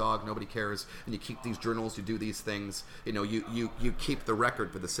 cats, 1 dog, nobody cares, and you keep these journals, you do these things, you keep the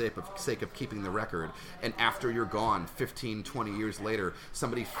record for the sake of keeping the record, and after you're gone, 15, 20 years later,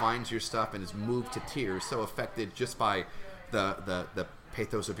 somebody finds your stuff and is moved to tears, so affected just by the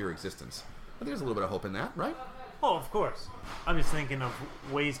pathos of your existence. But there's a little bit of hope in that, right? Oh, of course. I'm just thinking of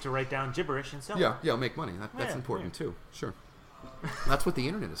ways to write down gibberish and sell it. Yeah, make money. That's important too. Sure. That's what the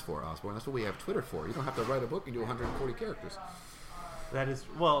internet is for, Osborne. That's what we have Twitter for. You don't have to write a book. You do 140 characters. That is,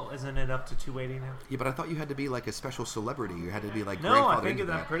 isn't it up to 280 now? Yeah, but I thought you had to be like a special celebrity. You had to be like No, I grandfathered think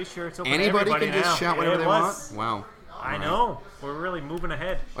into I'm that. pretty sure it's open Anybody to everybody can just shout whatever they want? Wow. I know. We're really moving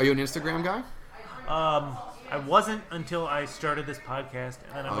ahead. Are you an Instagram guy? I wasn't until I started this podcast,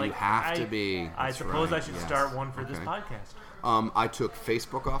 and then I'm like, you have to be. I That's suppose right. I should Yes. start one for this podcast. I took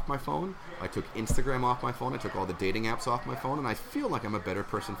Facebook off my phone. I took Instagram off my phone. I took all the dating apps off my phone, and I feel like I'm a better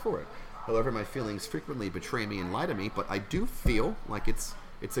person for it. However, my feelings frequently betray me and lie to me, but I do feel like it's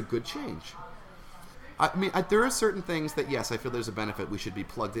a good change. I mean, there are certain things that, yes, I feel there's a benefit. We should be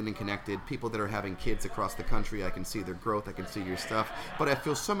plugged in and connected. People that are having kids across the country, I can see their growth. I can see your stuff. But I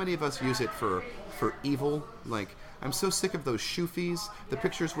feel so many of us use it for evil. Like, I'm so sick of those shoefies, the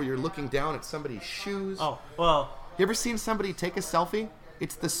pictures where you're looking down at somebody's shoes. Oh, well... You ever seen somebody take a selfie?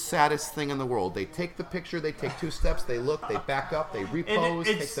 It's the saddest thing in the world. They take the picture, they take 2 steps, they look, they back up, they repose.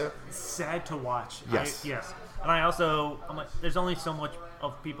 It's sad to watch. Yes. Yes. And I'm like, there's only so much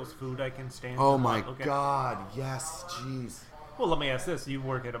of people's food I can stand. Oh my God, yes, jeez. Well, let me ask this: you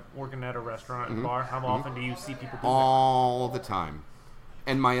working at a restaurant and bar? How often do you see people do All the time.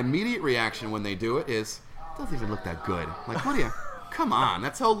 And my immediate reaction when they do it is, it doesn't even look that good. Like, what are you? Come on,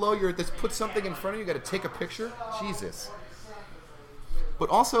 that's how low you're at this. Put something in front of you, got to take a picture? Jesus. But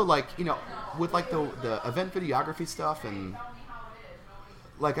also, like, with like the event videography stuff, and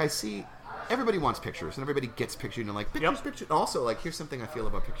like I see everybody wants pictures and everybody gets pictures, like pictures. Also, like, here's something I feel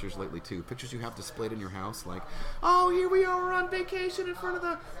about pictures lately too. Pictures you have displayed in your house, like, oh, here we are on vacation in front of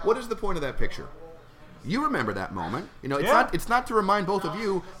the. What is the point of that picture? You remember that moment. It's not to remind both of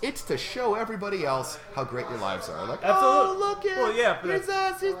you. It's to show everybody else how great your lives are. Like, Absolutely. oh, look at. Well, yeah, here's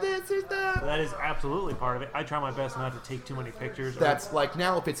us. Here's this. Here's that. That is absolutely part of it. I try my best not to take too many pictures. That's like,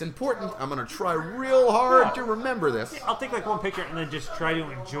 now if it's important, I'm going to try real hard to remember this. I'll take like one picture and then just try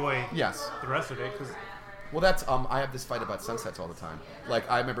to enjoy Yes. the rest of it. Well, that's I have this fight about sunsets all the time. Like,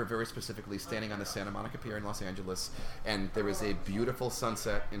 I remember very specifically standing on the Santa Monica Pier in Los Angeles, and there was a beautiful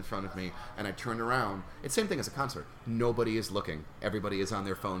sunset in front of me, and I turned around. It's the same thing as a concert. Nobody is looking. Everybody is on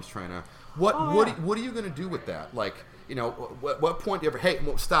their phones trying to. What are you going to do with that? Like, what point do you ever? Hey,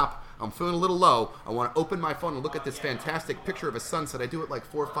 stop! I'm feeling a little low. I want to open my phone and look at this fantastic picture of a sunset. I do it like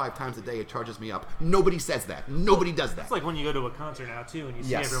 4 or 5 times a day. It charges me up. Nobody says that. Nobody does that. It's like when you go to a concert now too, and you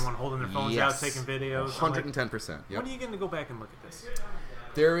see everyone holding their phones out, taking videos. 110%. Yep. When are you going to go back and look at this?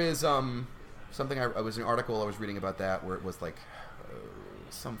 There is something I was an article I was reading about that where it was like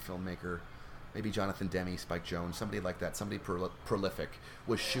some filmmaker, maybe Jonathan Demme, Spike Jonze, somebody like that, somebody prolific,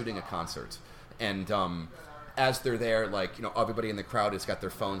 was shooting a concert, and as they're there, like, everybody in the crowd has got their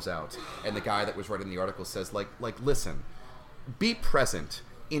phones out, and the guy that was writing the article says, like listen, be present,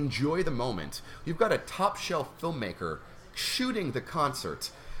 enjoy the moment. You've got a top shelf filmmaker shooting the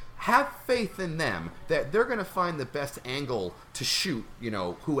concert. Have faith in them that they're going to find the best angle to shoot,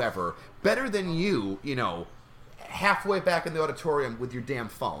 whoever, better than you, halfway back in the auditorium with your damn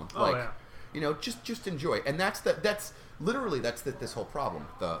phone. Just enjoy. And that's literally this whole problem.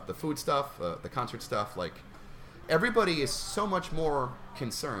 The food stuff, the concert stuff, like, everybody is so much more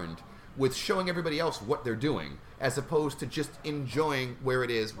concerned with showing everybody else what they're doing as opposed to just enjoying where it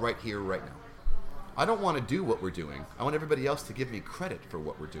is right here, right now. I don't want to do what we're doing. I want everybody else to give me credit for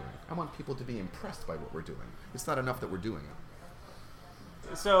what we're doing. I want people to be impressed by what we're doing. It's not enough that we're doing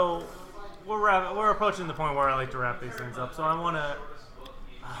it. So we're approaching the point where I like to wrap these things up. So I want to.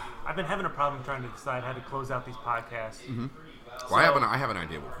 I've been having a problem trying to decide how to close out these podcasts. Mm-hmm. So, I have an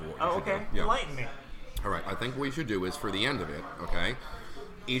idea what you should okay. do. Yeah. Enlighten me. All right. I think what we should do is, for the end of it, okay,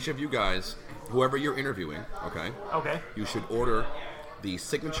 each of you guys, whoever you're interviewing, okay, you should order the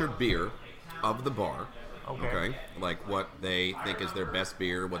signature beer of the bar, okay, like what they think is their best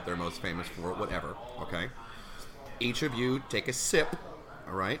beer, what they're most famous for, whatever, okay. Each of you take a sip,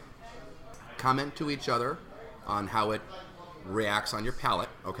 all right, comment to each other on how it reacts on your palate,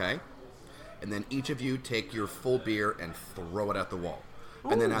 okay, and then each of you take your full beer and throw it at the wall. Ooh.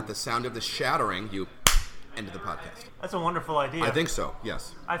 And then at the sound of the shattering, you end the podcast. That's a wonderful idea. I think so,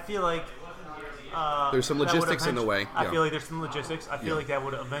 yes. I feel like There's some that would logistics in the way. I Yeah. feel like there's some logistics. I feel Yeah. like that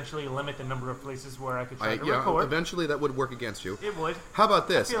would eventually limit the number of places where I could try to Yeah, record. eventually that would work against you. It would. How about I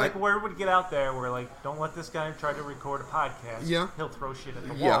this? feel like word would get out there where, like, don't let this guy try to record a podcast. Yeah. He'll throw shit at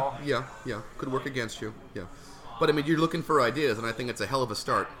the Yeah, wall. yeah. Could work against you. Yeah. But I mean, you're looking for ideas, and I think it's a hell of a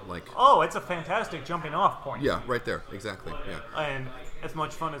start. Like, Oh, it's a fantastic jumping off point. yeah, right there, exactly. Yeah. And as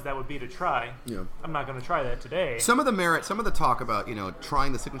much fun as that would be to try, Yeah. I'm not going to try that today. Some of the talk about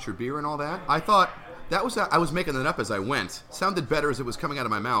trying the signature beer and all that. I thought that was I was making it up as I went. Sounded better as it was coming out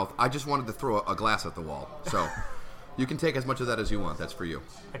of my mouth. I just wanted to throw a glass at the wall. So you can take as much of that as you want. That's for you.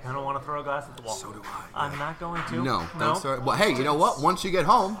 I kind of want to throw a glass at the wall. So do I. I'm not going to. No, don't start. Well, hey, you know what? Once you get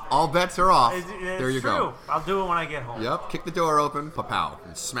home, all bets are off. It's There you true. go. I'll do it when I get home. Yep. Kick the door open, pow,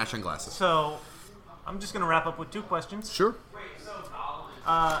 and smashing glasses. So, I'm just going to wrap up with 2 questions. Sure.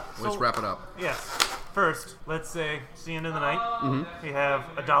 Let's So- wrap it up. Yes. First, let's say it's the end of the night. You have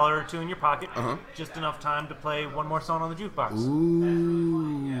 $1 or 2 in your pocket. Just enough time to play one more song on the jukebox.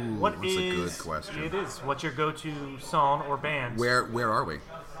 Ooh, What that's a is? good question. It is. What's your go-to song or band? Where are we?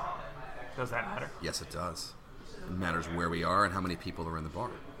 Does that matter? Yes, it does. It matters where we are and how many people are in the bar.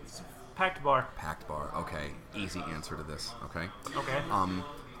 Packed bar. Packed bar. Okay, easy answer to this. Okay. Okay.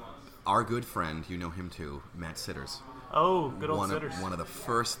 Our good friend, you know him too, Matt Sitters. Oh, good old Sitters. One of the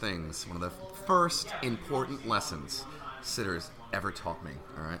first important lessons Sitters ever taught me.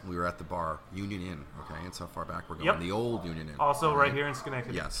 All right, we were at the bar, Union Inn. Okay, and so far back we're going, Yep. the old Union Inn. Also all right here in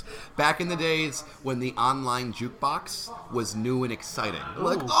Schenectady. Yes. Back in the days when the online jukebox was new and exciting.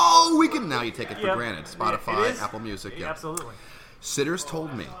 Like, Ooh. oh, we can now you take it for Yep. granted. It Spotify, is. Apple Music, yeah. Absolutely. Sitters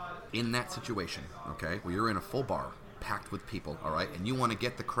told me in that situation, okay, where you're in a full bar, packed with people, all right, and you want to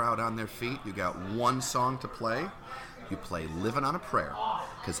get the crowd on their feet, you got one song to play, you play Living on a Prayer,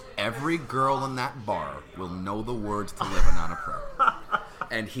 because every girl in that bar will know the words to Living on a Prayer.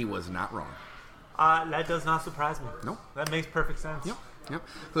 And he was not wrong. That does not surprise me. Nope. That makes perfect sense. Yep. Yep.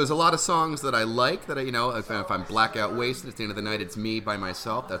 There's a lot of songs that I like that if I'm blackout wasted, at the end of the night, it's me by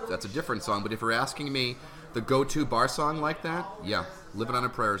myself. That's a different song. But if you're asking me the go-to bar song like that, yeah, Living on a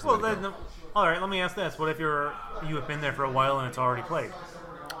Prayer is the Well, way to go. then, all right. Let me ask this: what if you have been there for a while and it's already played?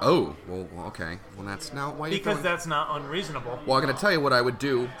 Oh, well, okay. Well, that's now why you Because that's not unreasonable. Well, I'm going to tell you what I would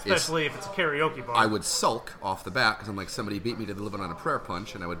do. Especially if it's a karaoke bar. I would sulk off the bat because I'm like, somebody beat me to the Living on a Prayer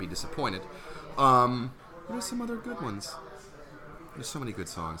punch, and I would be disappointed. What are some other good ones? There's so many good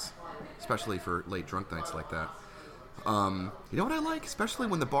songs, especially for late drunk nights like that. You know what I like? Especially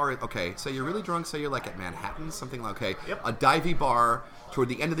when the bar, okay, so you're really drunk, say you're like at Manhattan, something like, okay, Yep. a divey bar toward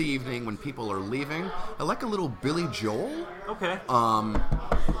the end of the evening when people are leaving. I like a little Billy Joel. Okay.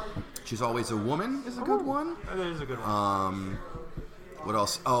 She's Always a Woman is a good one. That is a good one. What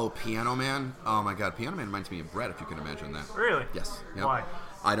else? Oh, Piano Man. Oh my God, Piano Man reminds me of Brett, if you can imagine that. Really? Yes. Yep. Why?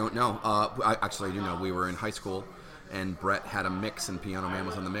 I don't know. I do know. We were in high school, and Brett had a mix, and Piano Man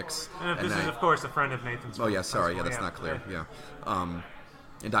was on the mix. And this is, of course, a friend of Nathan's. Oh yeah, sorry. Yeah, High that's school. not clear. Yeah. Yeah.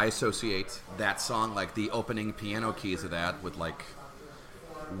 And I associate that song, like the opening piano keys of that, with like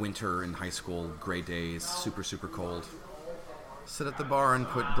winter in high school, gray days, super, super cold. Sit at the bar and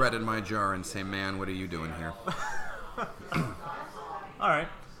put bread in my jar and say, man, what are you doing here? All right.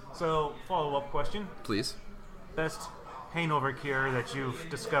 So, follow-up question: Please. best hangover cure that you've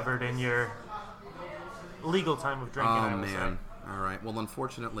discovered in your legal time of drinking? Oh I will man. All right. Well,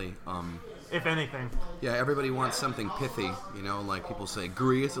 unfortunately, say. If anything. yeah, everybody wants something pithy, like people say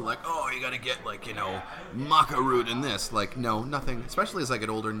grease, they're like, oh, you gotta get maca root in this. Like, no, nothing, especially as I get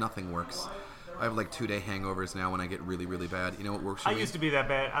older, nothing works. I have 2-day hangovers now when I get really, really bad. You know what works for I me? used to be that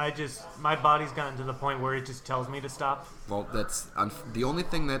bad. My body's gotten to the point where it just tells me to stop. Well, that's the only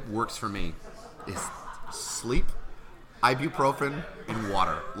thing that works for me is sleep, ibuprofen, and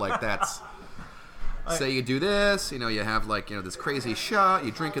water. That's... Say you do this, you have this crazy shot,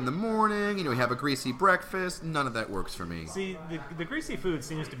 you drink in the morning, you have a greasy breakfast. None of that works for me. See, the greasy food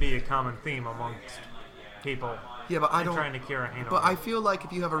seems to be a common theme amongst people. Yeah, but I don't. Trying to cure a hangover. But I feel like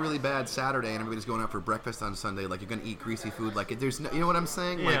if you have a really bad Saturday and everybody's going out for breakfast on Sunday, you're gonna eat greasy food. There's no, you know what I'm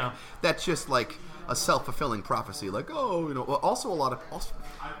saying? Yeah. That's just a self-fulfilling prophecy. Well, also a lot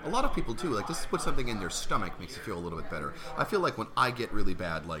of people too. Just to put something in their stomach makes you feel a little bit better. I feel like when I get really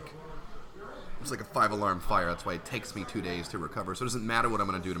bad, it's like a 5-alarm fire. That's why it takes me 2 days to recover. So it doesn't matter what I'm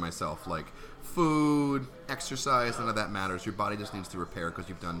going to do to myself. Food, exercise, none of that matters. Your body just needs to repair because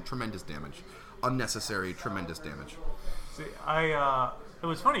you've done tremendous damage. Unnecessary, tremendous damage. See, it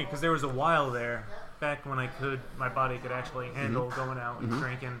was funny because there was a while there, back when my body could actually handle going out and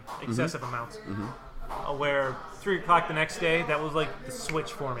drinking excessive amounts, where 3 o'clock the next day, that was the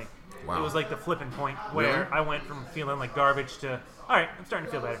switch for me. Wow. It was the flipping point where Really? I went from feeling like garbage to, all right, I'm starting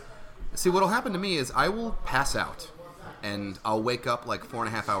to feel better. See, what'll happen to me is I will pass out, and I'll wake up like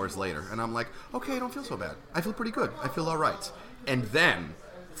 4.5 hours later, and I'm like, okay, I don't feel so bad. I feel pretty good. I feel all right. And then,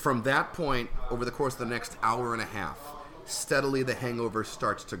 from that point, over the course of the next hour and a half, steadily the hangover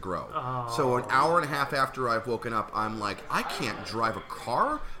starts to grow. Oh. So an hour and a half after I've woken up, I'm like, I can't drive a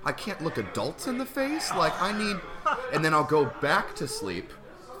car. I can't look adults in the face. Like, I need... And then I'll go back to sleep,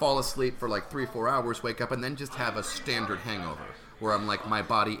 fall asleep for like 3-4 hours, wake up, and then just have a standard hangover where I'm like, my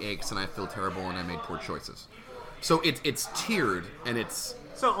body aches and I feel terrible and I made poor choices. So it's tiered, and it's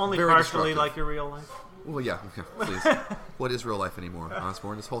So only very partially destructive. like your real life? Well, yeah, please. What is real life anymore,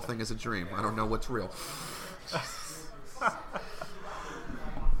 Osborne? This whole thing is a dream. I don't know what's real.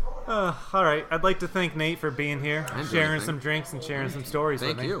 All right. I'd like to thank Nate for being here, I didn't do sharing anything. some drinks and sharing some stories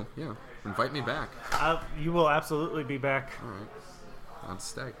Thank with me. you. Yeah. Invite me back. You will absolutely be back. All right. I'll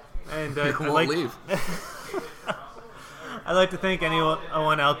stay. And I I'd won't like, leave. I'd like to thank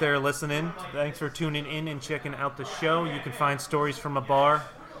anyone out there listening. Thanks for tuning in and checking out the show. You can find Stories from a Bar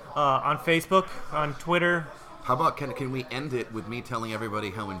on Facebook, on Twitter. How about, can we end it with me telling everybody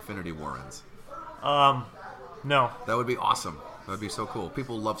how Infinity War ends? No. That would be awesome. That would be so cool.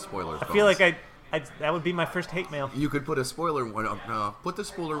 People love spoilers. I feel like that would be my first hate mail. You could put a spoiler put the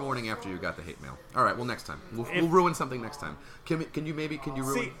spoiler warning after you got the hate mail. All right, well, next time. We'll ruin something next time. Can you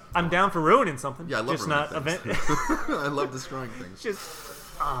ruin... See, I'm down for ruining something. Yeah, I love just ruining not things. event. I love destroying things.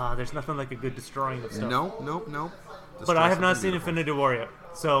 There's nothing like a good destroying of stuff. No. But I have not seen beautiful. Infinity War yet,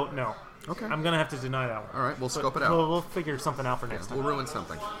 so no. Okay. I'm gonna have to deny that one. All right, we'll scope it But out. We'll figure something out for next time. We'll ruin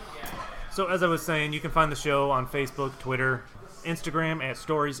something. So as I was saying, you can find the show on Facebook, Twitter, Instagram at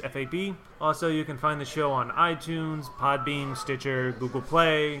StoriesFAB. Also, you can find the show on iTunes, Podbean, Stitcher, Google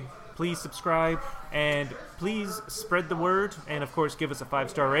Play. Please subscribe, and please spread the word, and of course give us a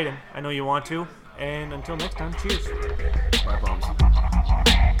 5-star rating. I know you want to. And until next time, cheers. Bye, bombs.